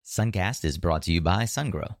Suncast is brought to you by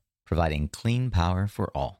SunGrow, providing clean power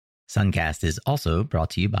for all. Suncast is also brought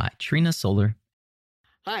to you by Trina Solar.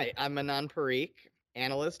 Hi, I'm Manan Parikh,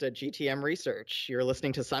 analyst at GTM Research. You're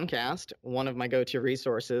listening to Suncast, one of my go-to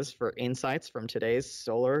resources for insights from today's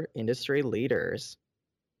solar industry leaders.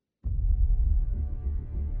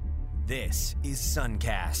 This is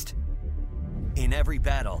Suncast. In every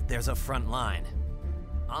battle, there's a front line.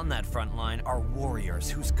 On that front line are warriors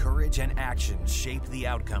whose courage and actions shape the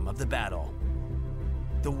outcome of the battle.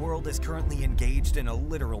 The world is currently engaged in a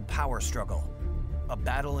literal power struggle, a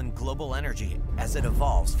battle in global energy as it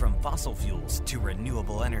evolves from fossil fuels to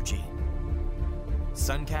renewable energy.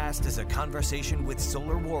 Suncast is a conversation with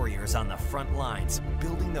solar warriors on the front lines,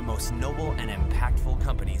 building the most noble and impactful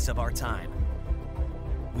companies of our time.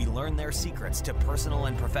 We learn their secrets to personal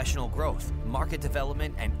and professional growth, market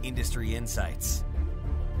development, and industry insights.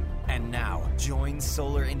 And now, join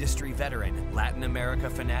solar industry veteran, Latin America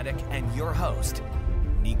fanatic, and your host,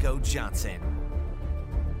 Nico Johnson.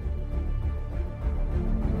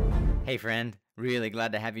 Hey friend, really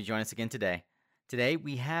glad to have you join us again today. Today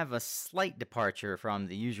we have a slight departure from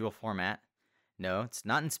the usual format. No, it's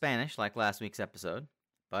not in Spanish like last week's episode,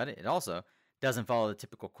 but it also doesn't follow the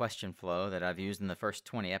typical question flow that I've used in the first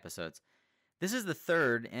 20 episodes. This is the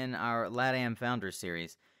third in our LATAM Founders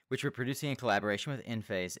series, which we're producing in collaboration with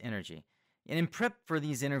Enphase Energy. And in prep for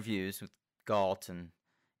these interviews with Galt and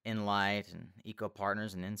Enlight and Eco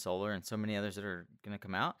Partners and InSolar and so many others that are going to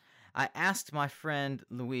come out, I asked my friend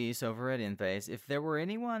Luis over at Enphase if there were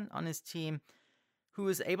anyone on his team who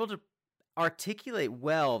was able to articulate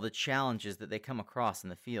well the challenges that they come across in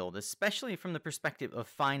the field, especially from the perspective of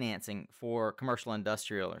financing for commercial,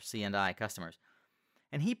 industrial, or C&I customers.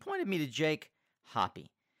 And he pointed me to Jake Hoppe.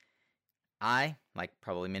 I, like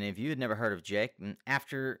probably many of you, had never heard of Jake, and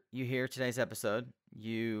after you hear today's episode,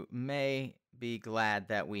 you may be glad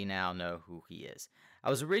that we now know who he is. I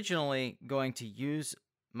was originally going to use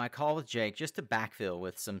my call with Jake just to backfill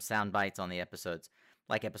with some sound bites on the episodes,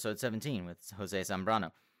 like episode 17 with Jose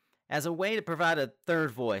Zambrano, as a way to provide a third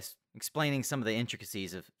voice explaining some of the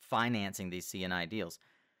intricacies of financing these C&I deals.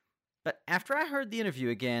 But after I heard the interview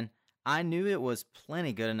again, I knew it was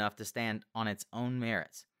plenty good enough to stand on its own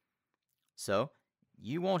merits. So,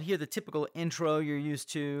 you won't hear the typical intro you're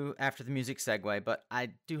used to after the music segue, but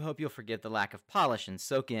I do hope you'll forgive the lack of polish and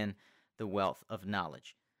soak in the wealth of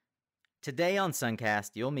knowledge. Today on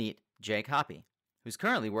Suncast, you'll meet Jake Hoppe, who's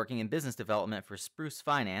currently working in business development for Spruce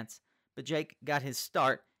Finance, but Jake got his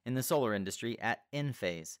start in the solar industry at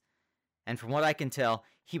Enphase. And from what I can tell,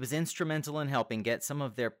 he was instrumental in helping get some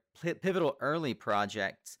of their pivotal early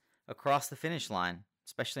projects across the finish line,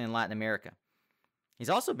 especially in Latin America. He's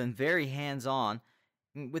also been very hands-on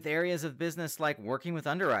with areas of business like working with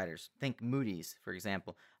underwriters, think Moody's, for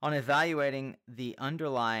example, on evaluating the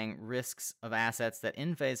underlying risks of assets that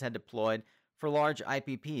Enphase had deployed for large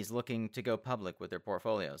IPPs looking to go public with their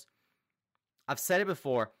portfolios. I've said it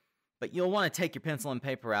before, but you'll want to take your pencil and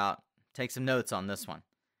paper out, take some notes on this one.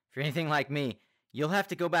 If you're anything like me, you'll have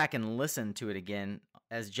to go back and listen to it again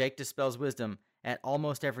as Jake dispels wisdom at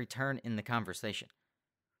almost every turn in the conversation.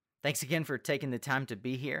 Thanks again for taking the time to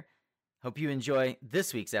be here. Hope you enjoy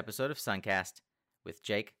this week's episode of Suncast with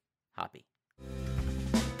Jake Hoppe.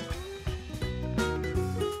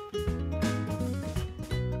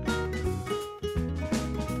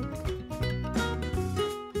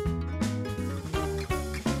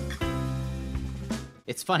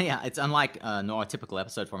 It's funny, it's unlike a typical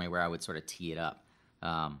episode for me where I would sort of tee it up.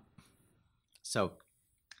 So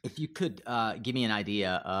if you could give me an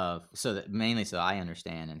idea of, so I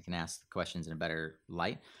understand and can ask questions in a better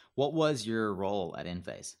light, what was your role at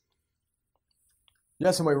Enphase?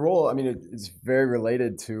 Yeah, so my role, it's very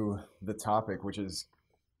related to the topic, which is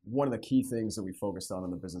one of the key things that we focused on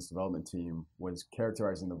the business development team was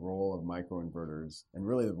characterizing the role of microinverters and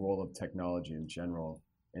really the role of technology in general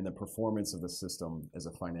in the performance of the system as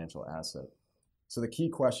a financial asset. So the key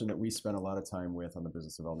question that we spent a lot of time with on the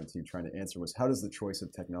business development team trying to answer was, how does the choice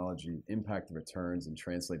of technology impact the returns and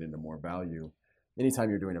translate into more value? Anytime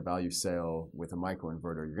you're doing a value sale with a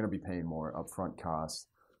microinverter, you're going to be paying more upfront costs.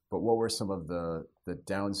 But what were some of the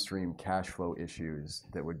downstream cash flow issues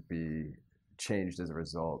that would be changed as a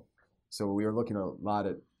result? So we were looking a lot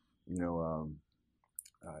at,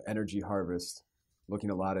 energy harvest, looking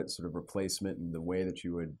a lot at sort of replacement and the way that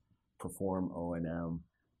you would perform O&M.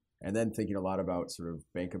 And then thinking a lot about sort of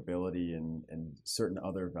bankability and certain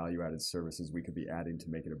other value-added services we could be adding to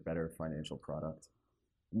make it a better financial product,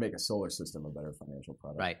 make a solar system a better financial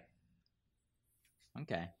product. Right.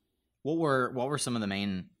 Okay. What were some of the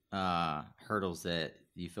main hurdles that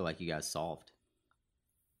you feel like you guys solved?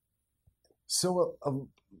 So a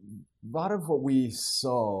lot of what we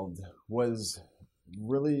solved was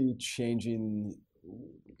really changing.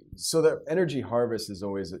 So the energy harvest is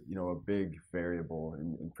always, a big variable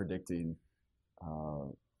in predicting,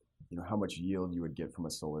 how much yield you would get from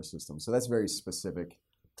a solar system. So that's very specific,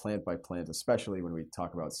 plant by plant, especially when we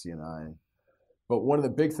talk about C&I. But one of the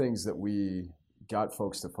big things that we got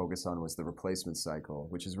folks to focus on was the replacement cycle,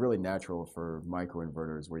 which is really natural for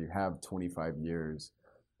microinverters, where you have 25 years,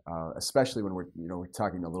 especially when we're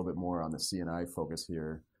talking a little bit more on the C&I focus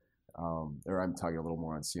here, or I'm talking a little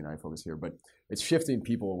more on C&I focus here, but it's shifting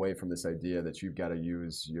people away from this idea that you've got to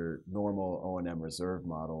use your normal O&M reserve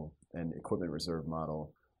model and equipment reserve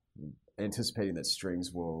model, anticipating that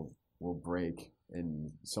strings will break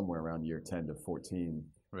in somewhere around year 10 to 14.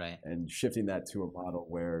 Right. And shifting that to a model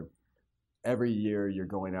where every year you're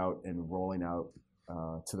going out and rolling out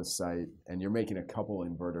to the site, and you're making a couple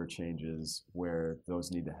inverter changes where those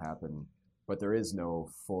need to happen, but there is no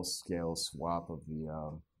full-scale swap of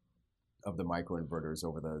the microinverters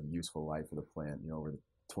over the useful life of the plant, over the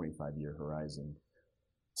 25-year horizon.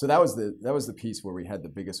 So that was the piece where we had the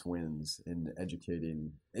biggest wins in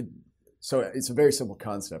educating. So it's a very simple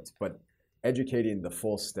concept, but educating the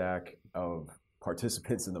full stack of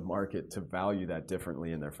participants in the market to value that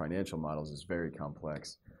differently in their financial models is very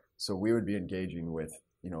complex. So we would be engaging with,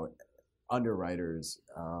 underwriters,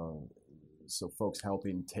 so folks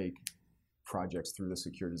helping take projects through the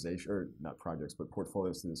securitization, or not projects, but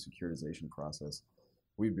portfolios through the securitization process.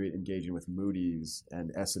 We'd be engaging with Moody's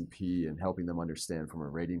and S&P and helping them understand from a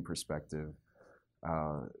rating perspective,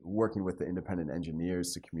 working with the independent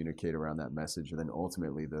engineers to communicate around that message, and then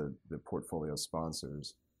ultimately the portfolio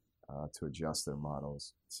sponsors to adjust their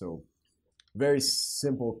models. So very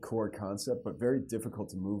simple core concept, but very difficult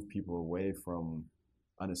to move people away from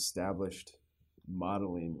an established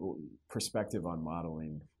modeling perspective on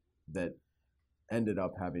modeling that ended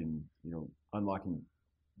up having, unlocking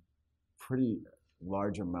pretty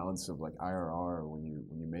large amounts of like IRR when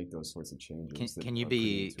you make those sorts of changes. Can you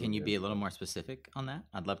be a little more specific on that?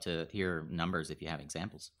 I'd love to hear numbers if you have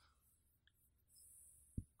examples.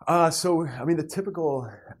 So the typical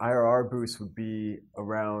IRR boost would be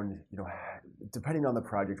around, depending on the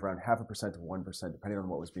project, around 0.5% to 1%, depending on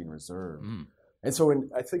what was being reserved. Mm. And so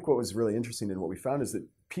I think what was really interesting and what we found is that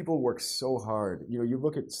people work so hard. You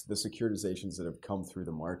look at the securitizations that have come through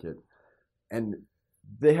the market, and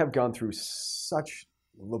they have gone through such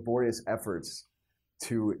laborious efforts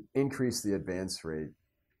to increase the advance rate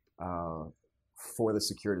for the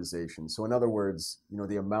securitization. So in other words,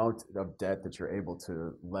 the amount of debt that you're able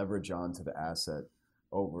to leverage onto the asset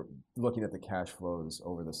over looking at the cash flows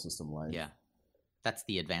over the system life. Yeah, that's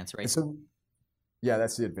the advance rate. So, yeah,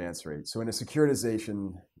 that's the advance rate. So in a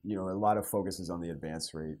securitization, a lot of focus is on the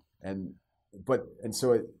advance rate. Even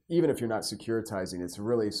if you're not securitizing, it's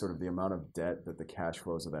really sort of the amount of debt that the cash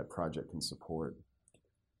flows of that project can support.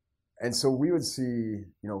 And so we would see,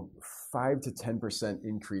 5 to 10%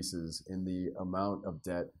 increases in the amount of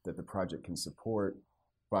debt that the project can support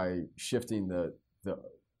by shifting the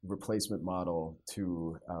replacement model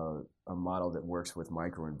to a model that works with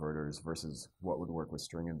microinverters versus what would work with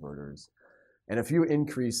string inverters. And if you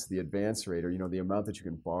increase the advance rate, or the amount that you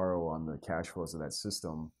can borrow on the cash flows of that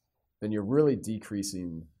system, then you're really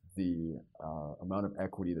decreasing the amount of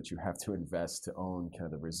equity that you have to invest to own kind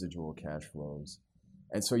of the residual cash flows.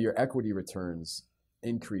 And so your equity returns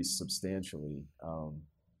increase substantially,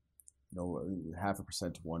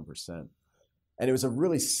 0.5% to 1%. And it was a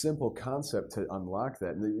really simple concept to unlock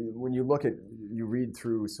that. And when you read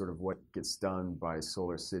through sort of what gets done by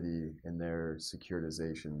SolarCity in their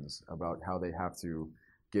securitizations about how they have to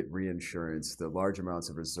get reinsurance, the large amounts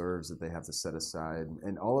of reserves that they have to set aside,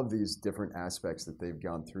 and all of these different aspects that they've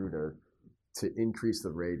gone through to increase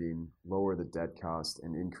the rating, lower the debt cost,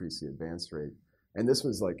 and increase the advance rate. And this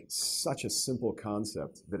was like such a simple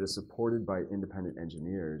concept that is supported by independent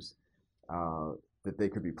engineers that they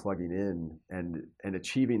could be plugging in and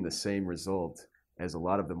achieving the same result as a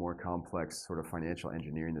lot of the more complex sort of financial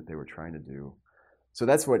engineering that they were trying to do. So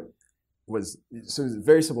that's what was, so it was a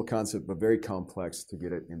very simple concept, but very complex to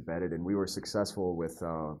get it embedded. And we were successful with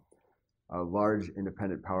a large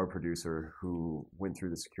independent power producer who went through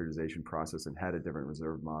the securitization process and had a different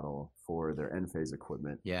reserve model for their Enphase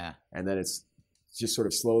equipment. Yeah. And then it's just sort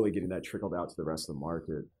of slowly getting that trickled out to the rest of the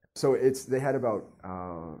market. So they had about,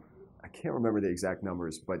 I can't remember the exact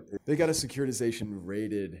numbers, but they got a securitization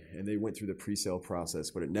rated and they went through the pre-sale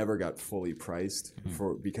process, but it never got fully priced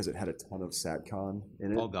because it had a ton of SatCon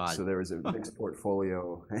in it. Oh God. So there was a mixed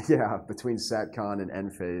portfolio, between SatCon and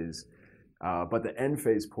Enphase. But the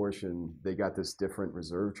Enphase portion, they got this different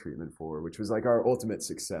reserve treatment for, which was like our ultimate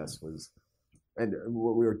success was and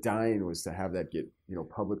what we were dying was to have that get,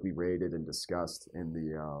 publicly rated and discussed in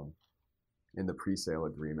the pre-sale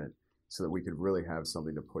agreement, so that we could really have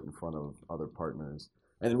something to put in front of other partners.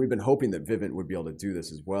 And we've been hoping that Vivint would be able to do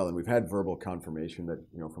this as well. And we've had verbal confirmation that,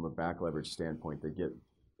 from a back leverage standpoint, they get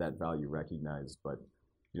that value recognized. But,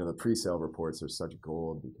 the pre-sale reports are such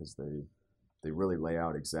gold because they really lay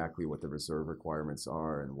out exactly what the reserve requirements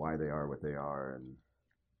are and why they are what they are.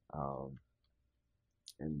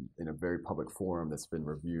 And in a very public forum that's been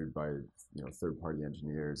reviewed by, third-party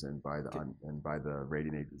engineers and by the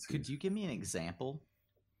rating agencies. Could you give me an example?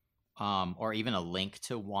 Or even a link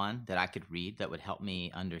to one that I could read that would help me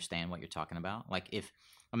understand what you're talking about. Like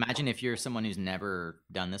imagine if you're someone who's never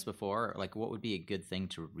done this before, like what would be a good thing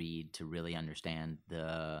to read to really understand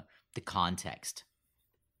the context?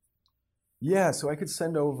 Yeah, so I could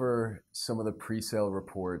send over some of the pre-sale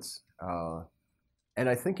reports. And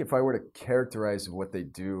I think if I were to characterize what they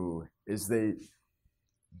do is they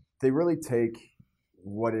really take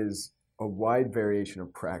what is a wide variation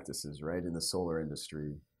of practices, right, in the solar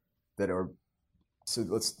industry that are, so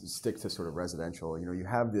let's stick to sort of residential. You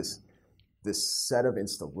have this set of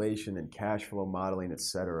installation and cash flow modeling, et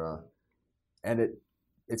cetera. And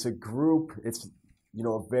it's a group, it's,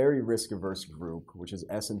 a very risk averse group, which is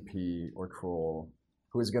S&P or Kroll,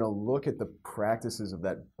 who is going to look at the practices of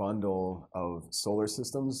that bundle of solar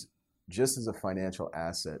systems just as a financial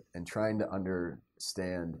asset and trying to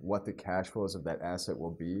understand what the cash flows of that asset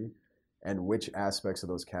will be and which aspects of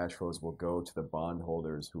those cash flows will go to the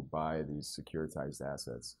bondholders who buy these securitized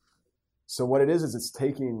assets. So what it is it's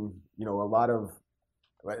taking, a lot of,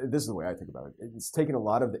 this is the way I think about it. It's taking a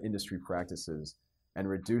lot of the industry practices and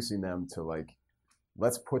reducing them to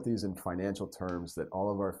let's put these in financial terms that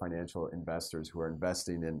all of our financial investors who are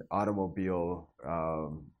investing in automobile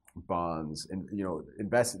bonds and,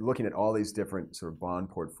 looking at all these different sort of bond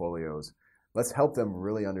portfolios, let's help them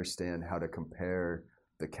really understand how to compare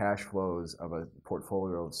the cash flows of a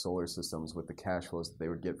portfolio of solar systems with the cash flows that they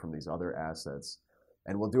would get from these other assets.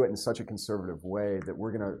 And we'll do it in such a conservative way that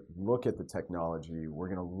we're going to look at the technology, we're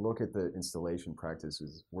going to look at the installation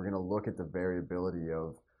practices, we're going to look at the variability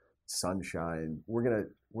of sunshine, we're going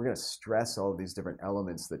to stress all of these different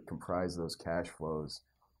elements that comprise those cash flows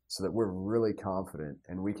so that we're really confident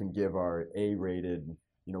and we can give our A-rated,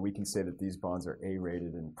 we can say that these bonds are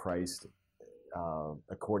A-rated and priced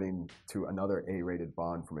according to another A-rated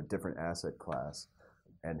bond from a different asset class,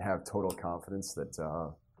 and have total confidence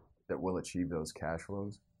that we'll achieve those cash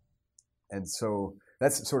flows. And so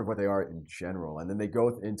that's sort of what they are in general. And then they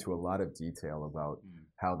go into a lot of detail about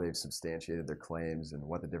how they've substantiated their claims and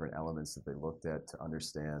what the different elements that they looked at to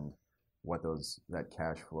understand what that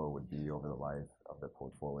cash flow would be over the life of the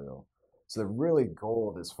portfolio. So they're really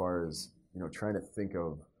gold as far as, trying to think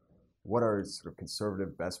of what are sort of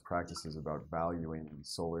conservative best practices about valuing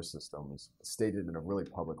solar systems stated in a really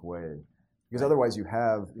public way. Because otherwise you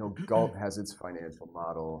have, Galt has its financial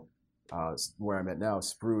model. Where I'm at now,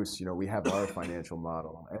 Spruce, we have our financial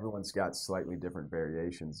model. Everyone's got slightly different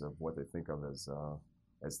variations of what they think of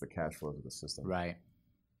as the cash flows of the system. Right.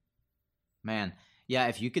 Man, yeah,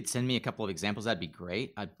 if you could send me a couple of examples, that'd be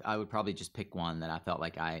great. I would probably just pick one that I felt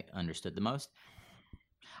like I understood the most.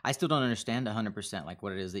 I still don't understand 100% like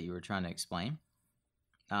what it is that you were trying to explain.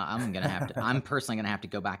 I'm personally going to have to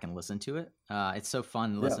go back and listen to it. It's so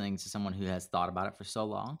fun listening to someone who has thought about it for so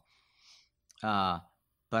long.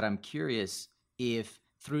 But I'm curious if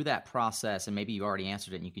through that process, and maybe you already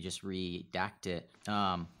answered it and you could just redact it,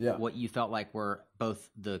 what you felt like were both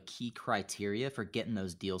the key criteria for getting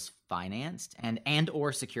those deals financed and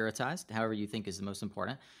or securitized, however you think is the most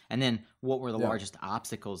important, and then what were the largest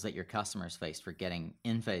obstacles that your customers faced for getting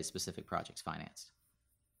Enphase specific projects financed?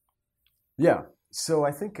 Yeah, so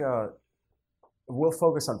I think we'll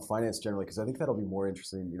focus on finance generally because I think that'll be more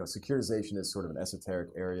interesting. Securitization is sort of an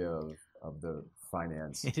esoteric area of the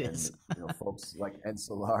finance. It is. And folks like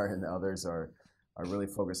Ensolar and others are really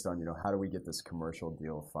focused on how do we get this commercial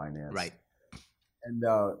deal financed. Right.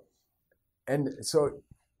 And so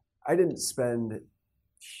I didn't spend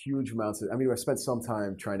huge amounts I spent some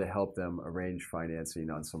time trying to help them arrange financing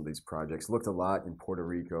on some of these projects. Looked a lot in Puerto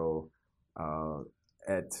Rico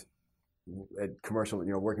at commercial,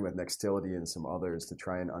 working with Nextility and some others to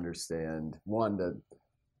try and understand, one, to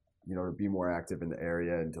be more active in the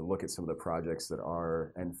area and to look at some of the projects that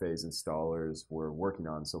our Enphase installers were working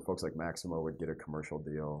on. So folks like Maximo would get a commercial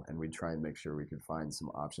deal and we'd try and make sure we could find some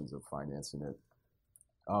options of financing it.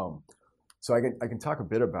 So I can talk a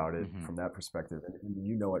bit about it from that perspective, and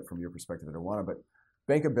it from your perspective at Awana, but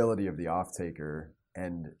bankability of the off-taker,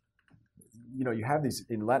 and you have these,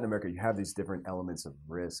 in Latin America, you have these different elements of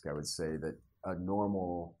risk, I would say, that a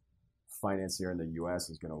normal financier in the U.S.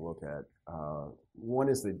 is going to look at. One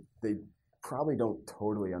is they probably don't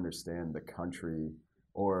totally understand the country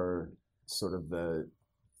or sort of the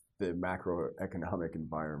macroeconomic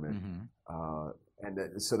environment.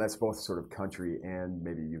 So that's both sort of country and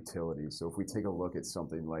maybe utility. So if we take a look at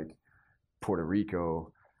something like Puerto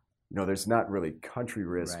Rico, there's not really country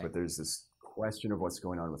risk, but there's this question of what's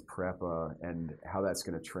going on with PREPA and how that's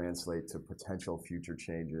going to translate to potential future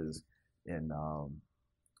changes in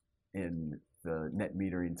the net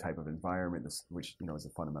metering type of environment, which is a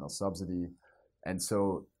fundamental subsidy. And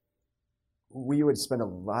so we would spend a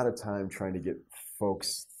lot of time trying to get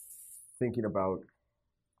folks thinking about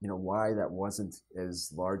why that wasn't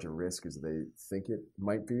as large a risk as they think it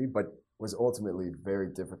might be, but was ultimately very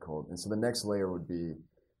difficult. And so the next layer would be,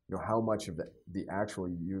 how much of the actual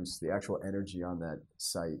use, the actual energy on that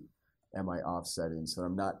site am I offsetting? So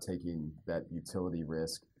I'm not taking that utility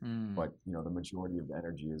risk, but the majority of the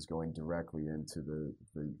energy is going directly into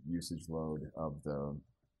the usage load of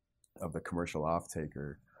the commercial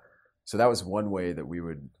off-taker. So that was one way that we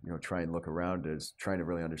would try and look around, is trying to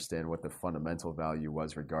really understand what the fundamental value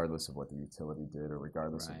was, regardless of what the utility did or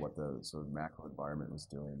regardless of what the sort of macro environment was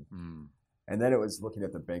doing. And then it was looking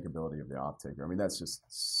at the bankability of the off-taker. I mean, that's just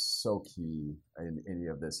so key in any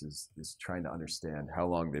of this, is trying to understand how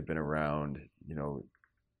long they've been around,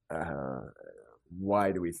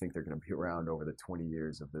 why do we think they're going to be around over the 20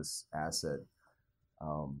 years of this asset?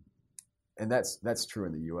 And that's true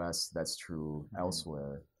in the U.S., that's true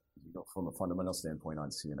elsewhere, from a fundamental standpoint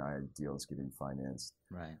on C&I deals getting financed.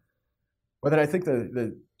 Right. But then I think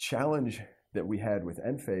the challenge that we had with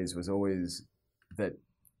Enphase was always that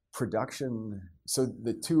production. So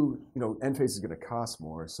the two, Enphase is going to cost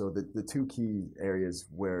more. So the two key areas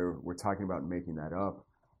where we're talking about making that up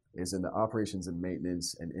is in the operations and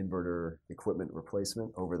maintenance and inverter equipment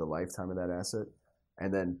replacement over the lifetime of that asset,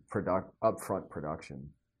 and then upfront production.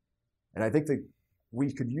 And I think that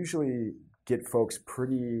we could usually get folks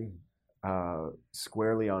pretty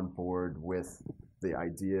squarely on board with the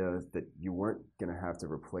idea that you weren't going to have to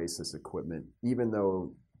replace this equipment, even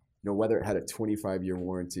though whether it had a 25-year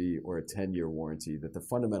warranty or a 10-year warranty, that the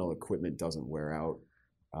fundamental equipment doesn't wear out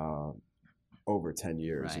over 10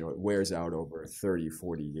 years. Right. It wears out over 30,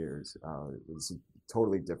 40 years. It's a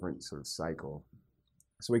totally different sort of cycle.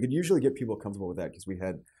 So we could usually get people comfortable with that because we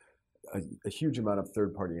had a huge amount of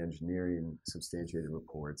third-party engineering substantiated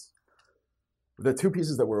reports. The two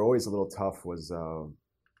pieces that were always a little tough was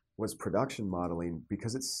production modeling,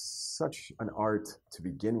 because it's such an art to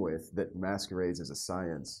begin with that masquerades as a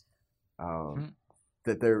science.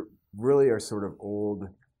 That there really are sort of old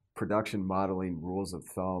production modeling rules of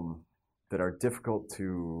thumb that are difficult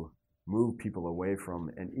to move people away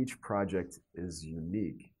from, and each project is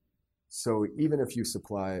unique. So even if you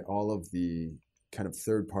supply all of the kind of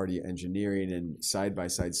third-party engineering and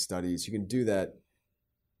side-by-side studies, you can do that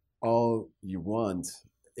all you want.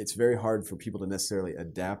 It's very hard for people to necessarily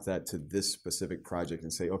adapt that to this specific project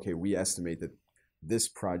and say, okay, we estimate that this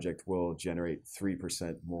project will generate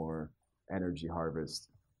 3% more energy harvest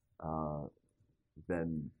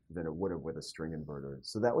than it would have with a string inverter.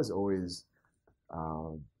 So that was always,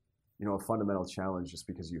 a fundamental challenge, just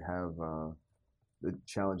because you have the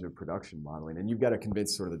challenge of production modeling, and you've got to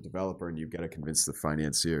convince sort of the developer, and you've got to convince the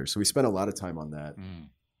financier. So we spent a lot of time on that,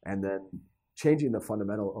 and then changing the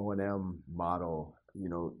fundamental O&M model.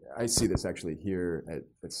 I see this actually here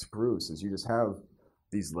at Spruce, is you just have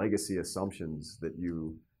these legacy assumptions that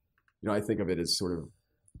I think of it as sort of,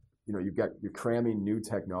 you're cramming new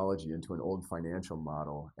technology into an old financial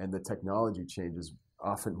model, and the technology changes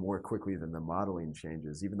often more quickly than the modeling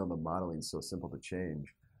changes, even though the modeling is so simple to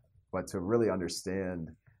change. But to really understand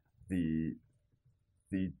the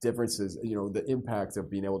differences, the impact of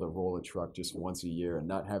being able to roll a truck just once a year and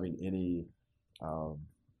not having any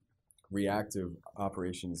reactive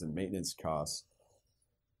operations and maintenance costs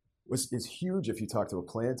is huge if you talk to a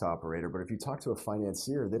plant operator. But if you talk to a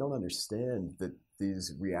financier, they don't understand that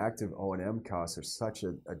these reactive O&M costs are such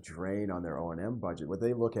a drain on their O&M budget. What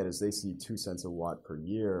they look at is they see 2 cents a watt per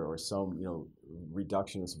year, or some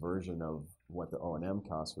reductionist version of what the O&M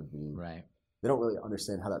cost would be. Right. They don't really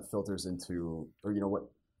understand how that filters into, or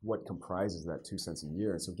what comprises that 2 cents a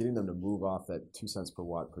year. And so getting them to move off that 2 cents per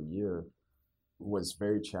watt per year was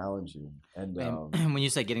very challenging. And when you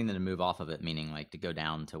say getting them to move off of it, meaning like to go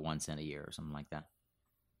down to 1 cent a year or something like that?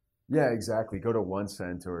 Yeah, exactly. Go to 1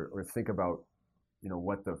 cent, or think about,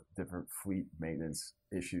 what the different fleet maintenance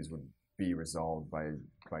issues would be resolved by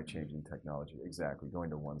changing technology. Exactly, going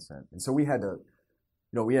to 1 cent. And so we had to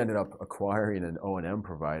we ended up acquiring an O&M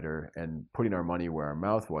provider and putting our money where our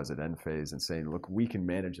mouth was at Enphase and saying, look, we can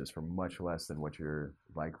manage this for much less than what you're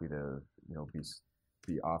likely to,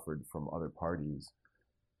 be offered from other parties.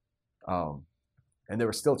 And there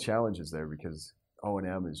were still challenges there because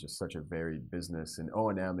O&M is just such a varied business, and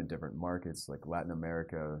O&M in different markets like Latin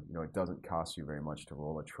America, it doesn't cost you very much to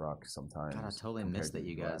roll a truck sometimes. God, I totally missed that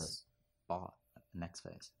you guys bought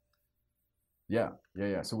Nextphase. Yeah.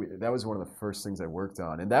 So that was one of the first things I worked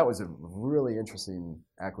on, and that was a really interesting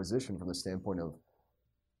acquisition from the standpoint of,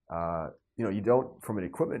 you don't, from an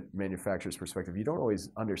equipment manufacturer's perspective, you don't always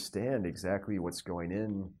understand exactly what's going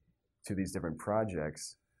in to these different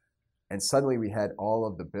projects, and suddenly we had all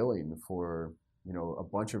of the billing for a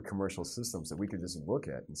bunch of commercial systems that we could just look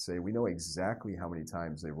at and say, we know exactly how many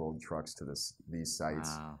times they rolled trucks to these sites.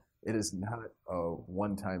 Wow. It is not a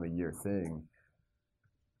one-time-a-year thing.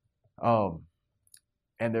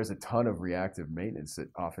 And there's a ton of reactive maintenance that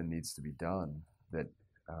often needs to be done that's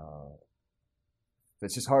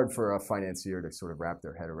just hard for a financier to sort of wrap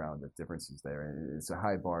their head around the differences there. And it's a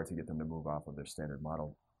high bar to get them to move off of their standard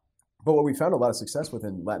model. But what we found a lot of success with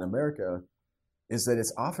in Latin America is that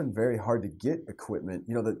it's often very hard to get equipment.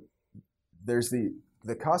 There's the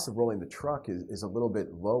cost of rolling the truck is a little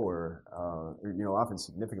bit lower, often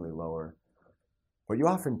significantly lower. But you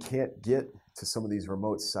often can't get to some of these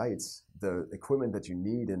remote sites the equipment that you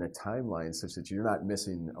need in a timeline such that you're not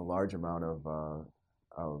missing a large amount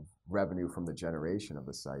of revenue from the generation of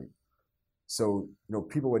the site. So,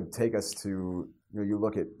 people would take us to, you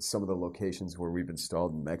look at some of the locations where we've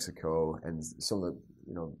installed in Mexico and some of the,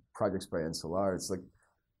 projects by Ensolar. It's like,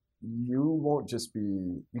 you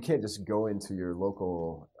can't just go into your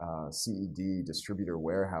local CED distributor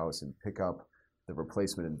warehouse and pick up the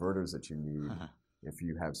replacement inverters that you need. If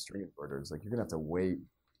you have string inverters. Like, you're gonna have to wait.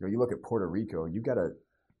 You look at Puerto Rico,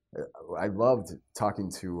 I loved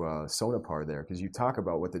talking to Sonepar there, because you talk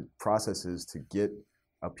about what the process is to get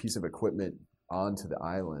a piece of equipment onto the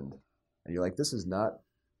island, and you're like, this is not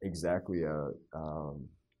exactly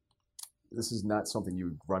this is not something you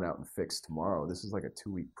would run out and fix tomorrow. This is like a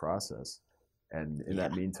 2-week process. And in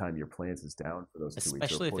that meantime, your plant is down for those 2 weeks.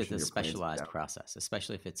 Especially if it's a specialized process,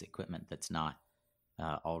 especially if it's equipment that's not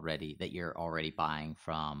that you're already buying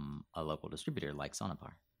from a local distributor like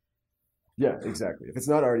Sonepar. Yeah, exactly. If it's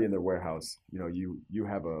not already in their warehouse, you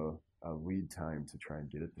have a lead time to try and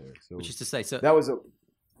get it there. So, which is to say, that was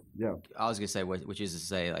I was going to say, which is to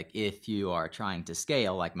say, like, if you are trying to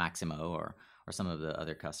scale like Maximo or some of the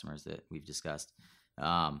other customers that we've discussed,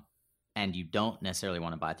 and you don't necessarily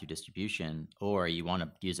want to buy through distribution, or you want to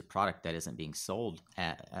use a product that isn't being sold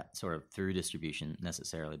at sort of through distribution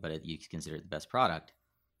necessarily, but you consider it the best product,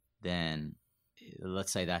 then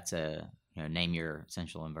let's say that's name your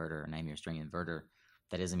essential inverter or name your string inverter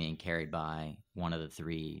that isn't being carried by one of the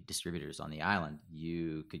 3 distributors on the island,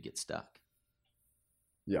 you could get stuck.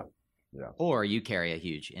 Yeah. Or you carry a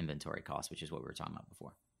huge inventory cost, which is what we were talking about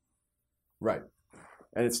before. Right.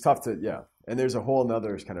 And it's tough to, and there's a whole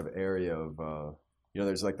nother kind of area of,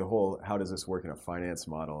 there's like the whole, how does this work in a finance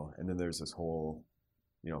model? And then there's this whole,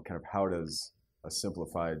 kind of how does a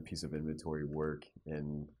simplified piece of inventory work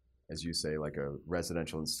in, as you say, like a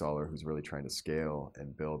residential installer who's really trying to scale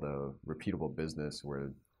and build a repeatable business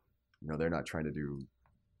where, they're not trying to do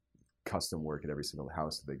custom work at every single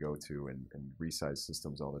house that they go to and resize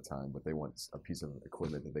systems all the time, but they want a piece of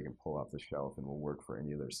equipment that they can pull off the shelf and will work for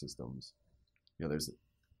any of their systems. There's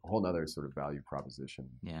a whole nother sort of value proposition.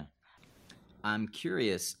 Yeah. I'm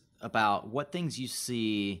curious about what things you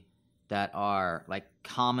see that are like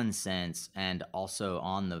common sense and also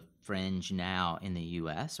on the fringe now in the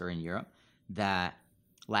US or in Europe that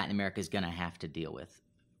Latin America is going to have to deal with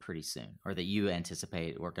pretty soon, or that you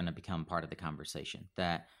anticipate are going to become part of the conversation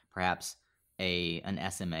that perhaps an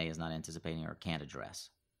SMA is not anticipating or can't address?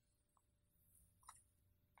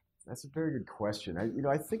 That's a very good question.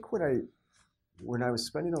 I think when I was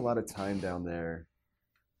spending a lot of time down there,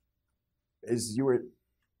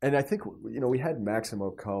 and I think we had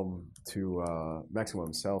Maximo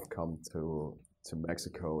himself come to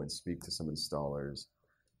Mexico and speak to some installers,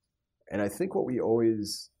 and I think what we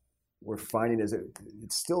always were finding is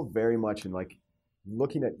it's still very much in like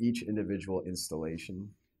looking at each individual installation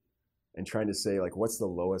and trying to say, like, what's the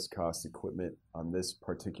lowest cost equipment on this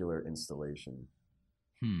particular installation?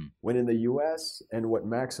 When in the US, and what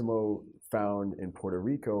Maximo found in Puerto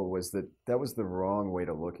Rico was that was the wrong way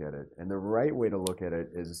to look at it. And the right way to look at it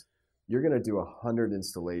is, you're going to do 100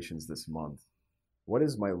 installations this month. What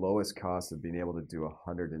is my lowest cost of being able to do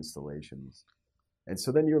 100 installations? And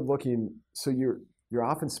so then you're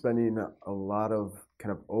often spending a lot of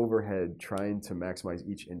kind of overhead trying to maximize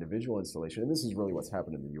each individual installation, and this is really what's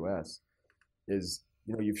happened in the US, is,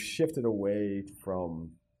 you've shifted away from,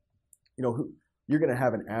 you're going to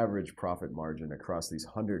have an average profit margin across these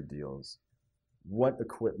 100 deals. What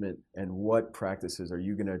equipment and what practices are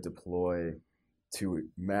you going to deploy to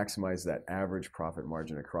maximize that average profit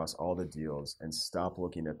margin across all the deals and stop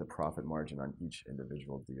looking at the profit margin on each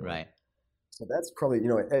individual deal? Right. So that's probably,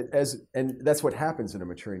 and that's what happens in a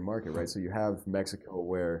maturing market, right? So you have Mexico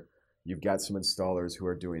where you've got some installers who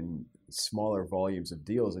are doing smaller volumes of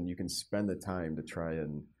deals, and you can spend the time to try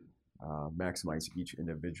and maximize each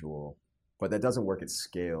individual, but that doesn't work at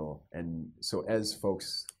scale. And so as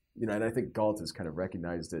folks, and I think Galt has kind of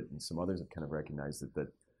recognized it, and some others have kind of recognized it, that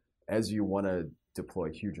as you want to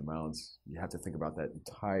deploy huge amounts, you have to think about that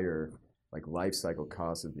entire life cycle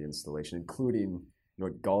cost of the installation, including,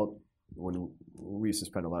 at Galt, when we used to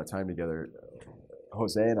spend a lot of time together,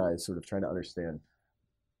 Jose and I sort of trying to understand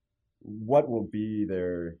what will be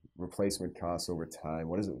their replacement costs over time.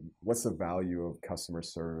 What's the value of customer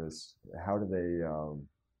service? How do they,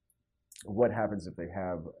 what happens if they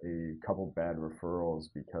have a couple bad referrals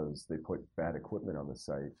because they put bad equipment on the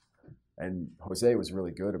site? And Jose was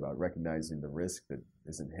really good about recognizing the risk that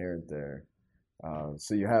is inherent there.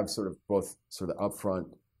 So you have sort of both sort of upfront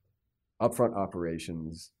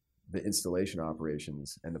operations, the installation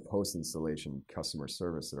operations, and the post-installation customer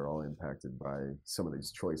service that are all impacted by some of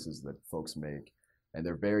these choices that folks make. And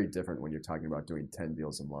they're very different when you're talking about doing 10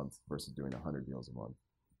 deals a month versus doing 100 deals a month.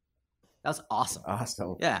 That was awesome.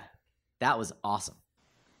 Awesome. Yeah, that was awesome.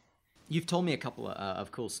 You've told me a couple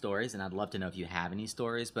of cool stories, and I'd love to know if you have any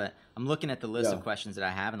stories, but I'm looking at the list of questions that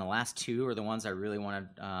I have, and the last two are the ones I really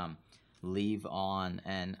want to leave on.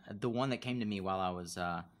 And the one that came to me while I was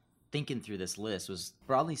thinking through this list was,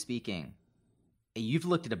 broadly speaking, you've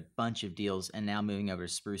looked at a bunch of deals, and now moving over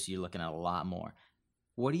to Spruce, you're looking at a lot more.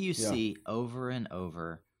 What do you see over and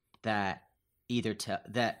over that either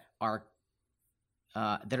that are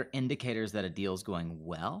indicators that a deal's going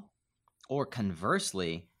well, or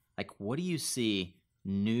conversely, what do you see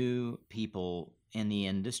new people in the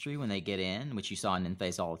industry when they get in, which you saw in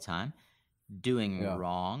InPhase all the time, doing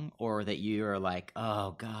wrong, or that you're like,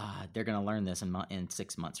 oh God, they're going to learn this in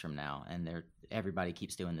 6 months from now, and everybody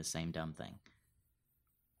keeps doing the same dumb thing?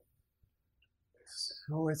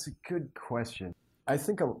 So it's a good question. I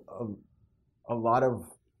think a lot of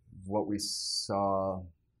what we saw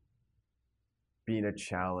being a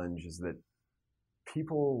challenge is that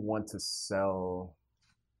people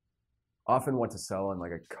often want to sell on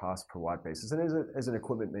a cost per watt basis. And as an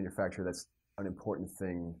equipment manufacturer, that's an important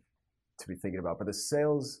thing to be thinking about. But the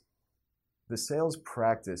sales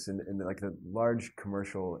practice and the large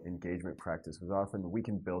commercial engagement practice was often, we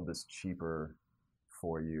can build this cheaper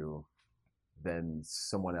for you than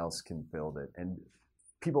someone else can build it. And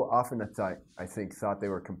people often thought they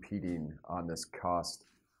were competing on this cost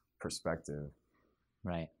perspective.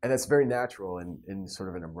 Right. And that's very natural in sort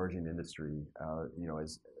of an emerging industry,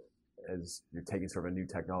 as you're taking sort of a new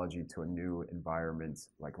technology to a new environment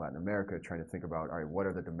like Latin America, trying to think about, all right, what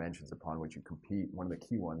are the dimensions upon which you compete? One of the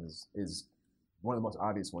key ones is one of the most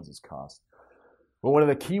obvious ones is cost. But one of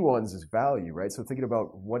the key ones is value, right? So thinking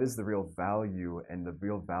about what is the real value and the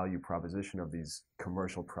real value proposition of these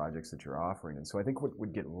commercial projects that you're offering. And so I think what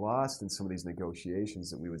would get lost in some of these negotiations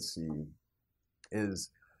that we would see is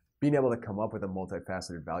being able to come up with a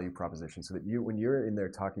multifaceted value proposition, so that when you're in there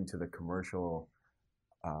talking to the commercial,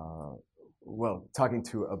 talking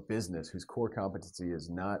to a business whose core competency is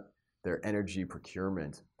not their energy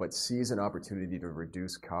procurement, but sees an opportunity to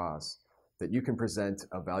reduce costs, that you can present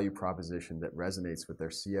a value proposition that resonates with their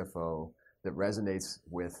CFO, that resonates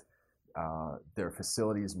with their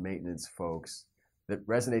facilities maintenance folks, that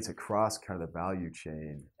resonates across kind of the value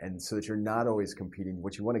chain. And so that you're not always competing.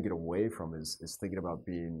 What you want to get away from is thinking about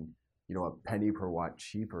being, a penny per watt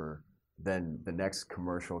cheaper than the next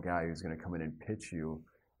commercial guy who's going to come in and pitch you.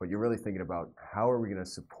 But you're really thinking about, how are we going to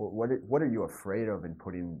support, what are you afraid of in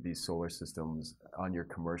putting these solar systems on your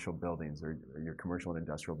commercial buildings, or your commercial and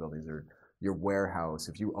industrial buildings, or your warehouse?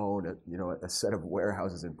 If you own a set of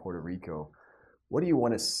warehouses in Puerto Rico, what do you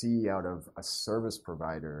want to see out of a service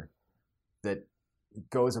provider that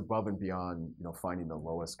goes above and beyond, finding the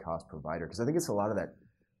lowest cost provider? Because I think it's a lot of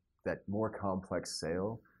that more complex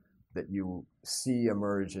sale that you see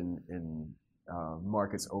emerge in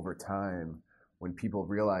markets over time, when people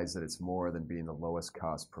realize that it's more than being the lowest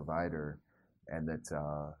cost provider, and that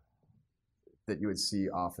you would see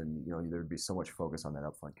often, there would be so much focus on that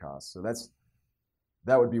upfront cost. So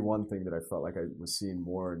that would be one thing that I felt like I was seeing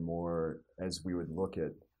more and more as we would look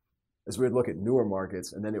at as we would look at newer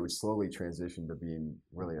markets, and then it would slowly transition to being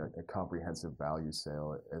really a comprehensive value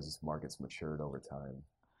sale as markets matured over time.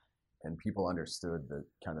 And people understood that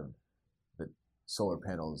that solar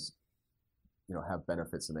panels, have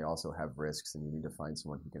benefits and they also have risks, and you need to find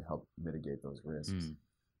someone who can help mitigate those risks. Mm.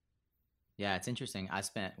 Yeah, it's interesting. I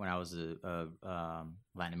spent, when I was a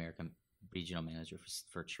Latin American regional manager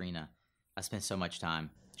for Trina, I spent so much time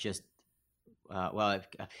just,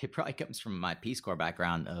 it probably comes from my Peace Corps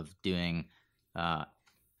background of doing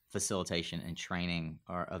facilitation and training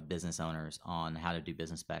of business owners on how to do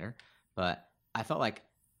business better. But I felt like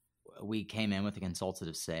we came in with a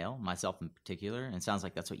consultative sale, myself in particular, and it sounds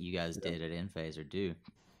like that's what you guys did at Enphase or do.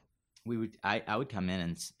 I would come in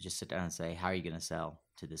and just sit down and say, how are you going to sell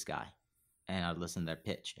to this guy? And I would listen to their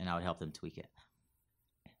pitch, and I would help them tweak it.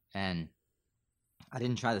 And I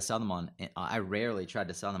didn't try to sell them on, I rarely tried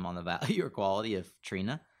to sell them on the value or quality of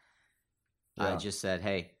Trina. Yeah. I just said,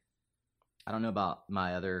 hey, I don't know about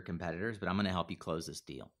my other competitors, but I'm going to help you close this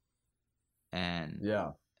deal. And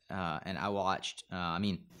and I watched,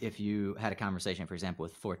 if you had a conversation, for example,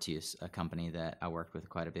 with Fortius, a company that I worked with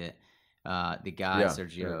quite a bit, the guy,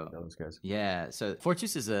 Sergio. Sure. Those guys. Yeah. So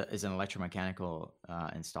Fortius is an electromechanical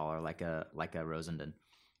installer, like a Rosendin,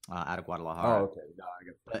 out of Guadalajara. Oh, okay. No, I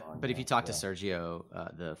get but if you talk to Sergio,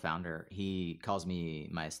 the founder, he calls me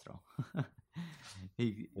maestro.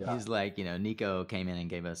 He's like, Nico came in and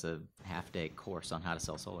gave us a half-day course on how to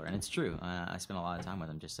sell solar, and it's true. I spent a lot of time with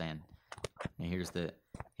him, just saying, here's the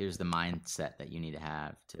mindset that you need to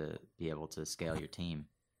have to be able to scale your team.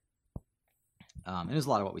 And there's a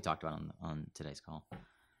lot of what we talked about on today's call.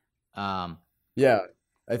 Yeah,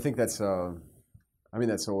 I think that's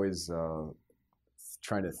that's always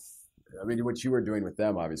trying to. What you were doing with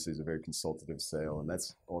them obviously is a very consultative sale, and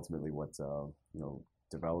that's ultimately what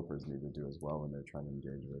developers need to do as well when they're trying to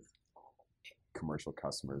engage with commercial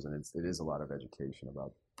customers. And it is a lot of education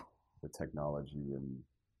about the technology and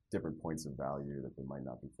different points of value that they might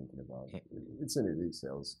not be thinking about. It's an elite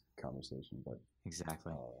sales conversation, but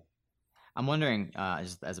exactly. I'm wondering,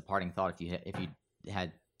 just as a parting thought, if you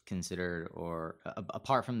had considered, or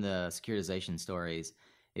apart from the securitization stories,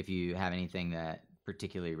 if you have anything that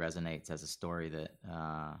particularly resonates as a story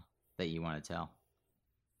that you want to tell.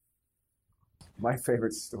 My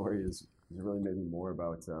favorite story is really maybe more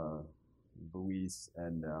about Luis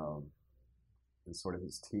and sort of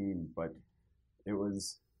his team, but it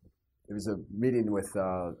was a meeting with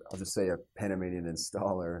I'll just say a Panamanian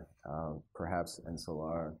installer, perhaps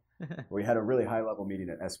Ensolar. We had a really high level meeting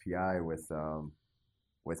at SPI with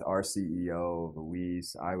our CEO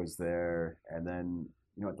Luis. I was there, and then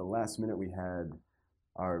at the last minute we have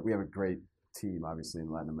a great team obviously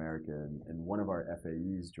in Latin America, and one of our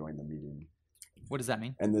FAEs joined the meeting. What does that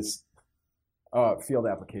mean? And this field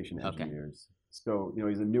application engineers. Okay. So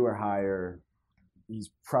he's a newer hire.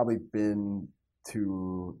 He's probably been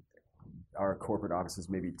to our corporate offices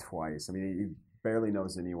maybe twice. He barely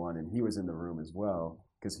knows anyone, and he was in the room as well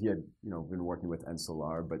because he had been working with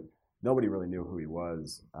Ensolar, but nobody really knew who he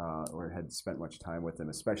was or had spent much time with him,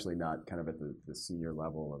 especially not kind of at the senior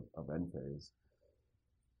level of Enphase.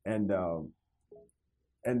 And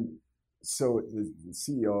so the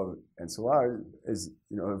CEO of Ensolar is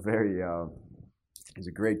he's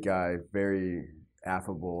a great guy, very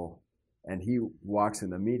affable, and he walks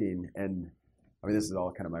in the meeting, and this is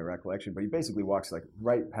all kind of my recollection, but he basically walks like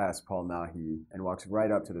right past Paul Nahi and walks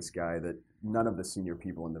right up to this guy that none of the senior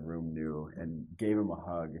people in the room knew and gave him a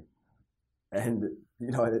hug. And,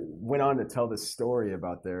 it went on to tell this story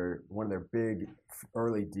about one of their big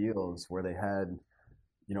early deals where they had,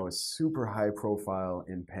 a super high profile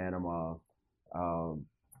in Panama.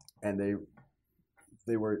 And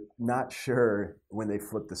they were not sure when they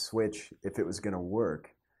flipped the switch if it was going to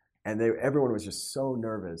work. And everyone was just so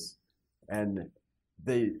nervous. And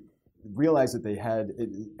they realized that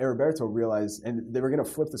Heriberto realized, and they were going to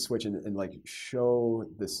flip the switch and like show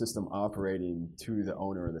the system operating to the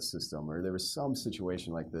owner of the system, or there was some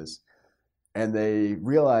situation like this. And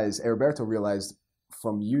Heriberto realized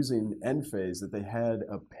from using Enphase that they had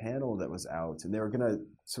a panel that was out, and they were going to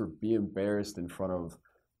sort of be embarrassed in front of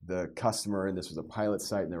the customer, and this was a pilot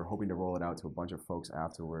site, and they were hoping to roll it out to a bunch of folks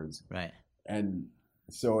afterwards. Right. And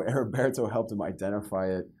so Heriberto helped them identify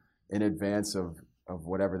it in advance of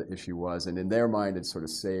whatever the issue was, and in their mind, it sort of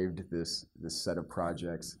saved this set of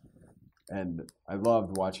projects. And I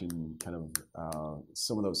loved watching kind of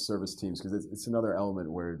some of those service teams, because it's another element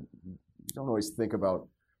where you don't always think about,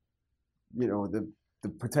 the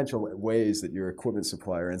potential ways that your equipment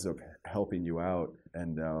supplier ends up helping you out,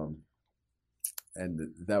 and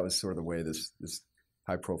that was sort of the way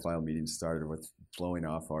high-profile meetings started with blowing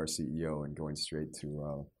off our CEO and going straight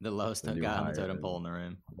to the lowest the new guy on the hire totem and pole in the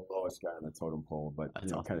room. the lowest guy on the totem pole. But That's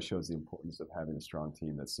you know, awesome. kind of shows the importance of having a strong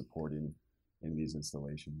team that's supporting in these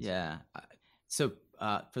installations. Yeah. So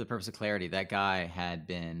for the purpose of clarity, that guy had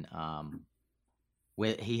been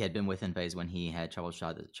he had been with Enphase when he had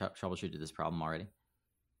troubleshooted this problem already.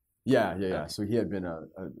 Yeah. Okay. So he had been a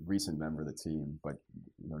recent member of the team, but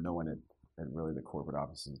you know, no one at really the corporate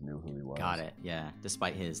offices knew who he was. Got it. Yeah.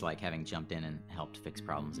 Despite his like having jumped in and helped fix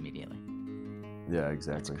problems immediately. Yeah,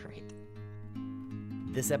 exactly. That's great.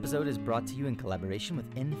 This episode is brought to you in collaboration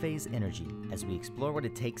with Enphase Energy as we explore what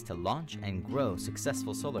it takes to launch and grow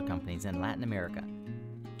successful solar companies in Latin America.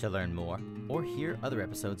 To learn more or hear other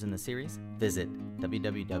episodes in the series, visit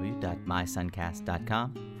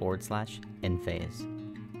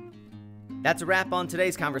www.mysuncast.com/Enphase. That's a wrap on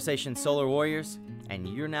today's conversation, Solar Warriors, and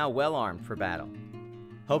you're now well armed for battle.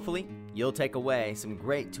 Hopefully, you'll take away some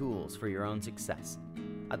great tools for your own success.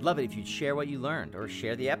 I'd love it if you'd share what you learned or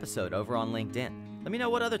share the episode over on LinkedIn. Let me know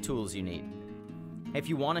what other tools you need. If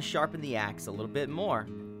you want to sharpen the axe a little bit more,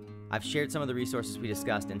 I've shared some of the resources we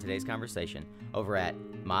discussed in today's conversation over at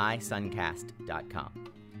mysuncast.com.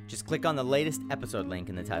 Just click on the latest episode link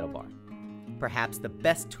in the title bar. Perhaps the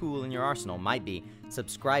best tool in your arsenal might be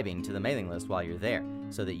subscribing to the mailing list while you're there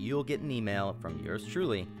so that you'll get an email from yours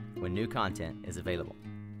truly when new content is available.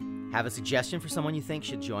 Have a suggestion for someone you think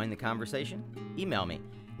should join the conversation? Email me,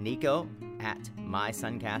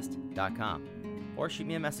 nico@mysuncast.com, or shoot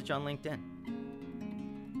me a message on LinkedIn.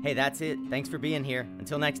 Hey, that's it. Thanks for being here.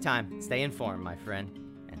 Until next time, stay informed, my friend,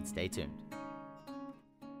 and stay tuned.